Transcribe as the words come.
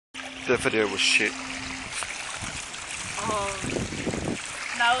The video was shit. Oh.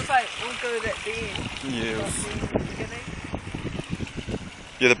 That was like all good at the end. Yeah. The beginning.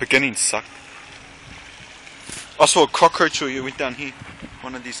 Yeah, the beginning sucked. I saw a cockroach or you went down here.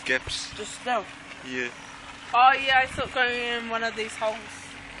 One of these gaps. Just now. Yeah. Oh yeah, I saw it going in one of these holes.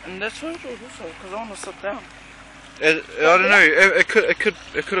 And this way or this way? Because I want to sit down. I don't know. It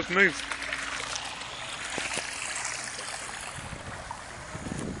could have moved.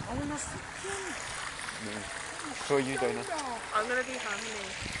 I want to sit down. Who are you, Dana? I'm gonna be Harmony.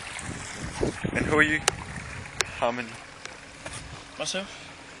 And who are you? Harmony. Myself?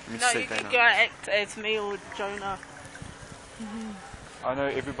 Let me No, say you Dana. could go act as me or Jonah. I know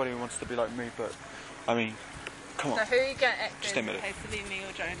everybody wants to be like me, but I mean, come on. So who are you gonna act Just as? a It minute. has to be me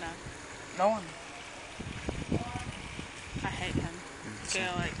or Jonah. No one. I hate him.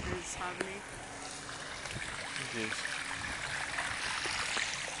 Girl like his Harmony. Yes.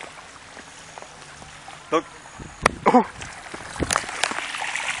 Look. Oh.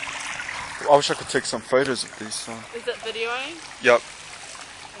 I wish I could take some photos of these. Is it videoing? Yep.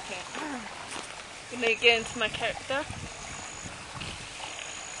 Okay. You need to get into my character.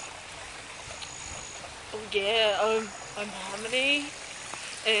 Oh yeah, I'm Harmony,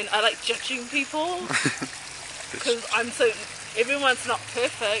 and I like judging people because everyone's not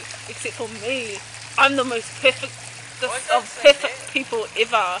perfect except for me. I'm the most perfect of perfect people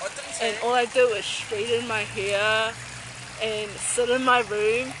ever, and all I do is straighten my hair and sit in my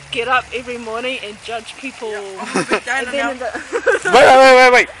room, get up every morning and judge people. And then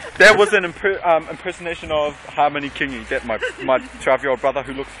Wait. That was an impersonation of Harmony Kingy, that my 12-year-old brother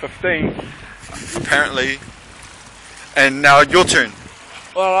who looks 15, apparently. And now your turn.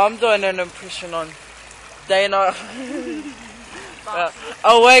 Well, I'm doing an impression on Dana.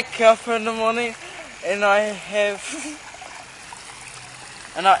 I wake up in the morning and I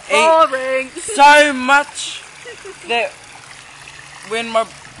eat so much that when my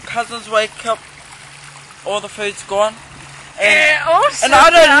cousins wake up, all the food's gone. And I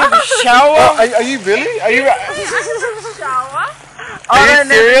don't even shower. Are you really? Are you shower?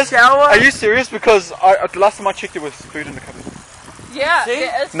 serious? Are you serious? Because the last time I checked, there was food in the cupboard.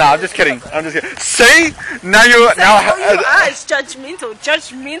 Yeah. Nah, I'm just kidding. I'm just kidding. See? Now you're it's judgmental.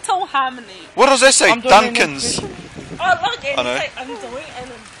 Judgmental Harmony. What does that say? Duncan's. Oh look, and he's like, I'm doing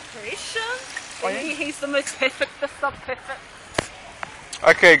an impression. And he's the most perfect of perfect.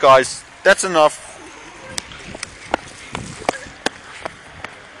 Okay, guys, that's enough.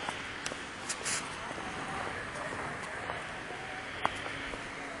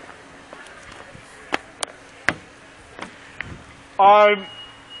 I'm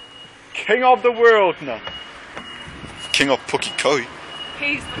king of the world now. King of Pukikoi.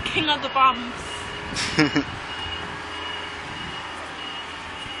 He's the king of the bums.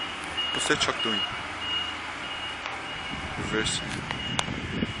 What's that truck doing? Reversing.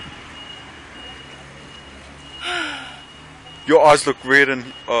 Your eyes look red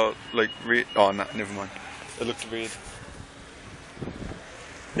and like red. Oh no, never mind. It looked red.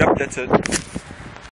 Yep, that's it.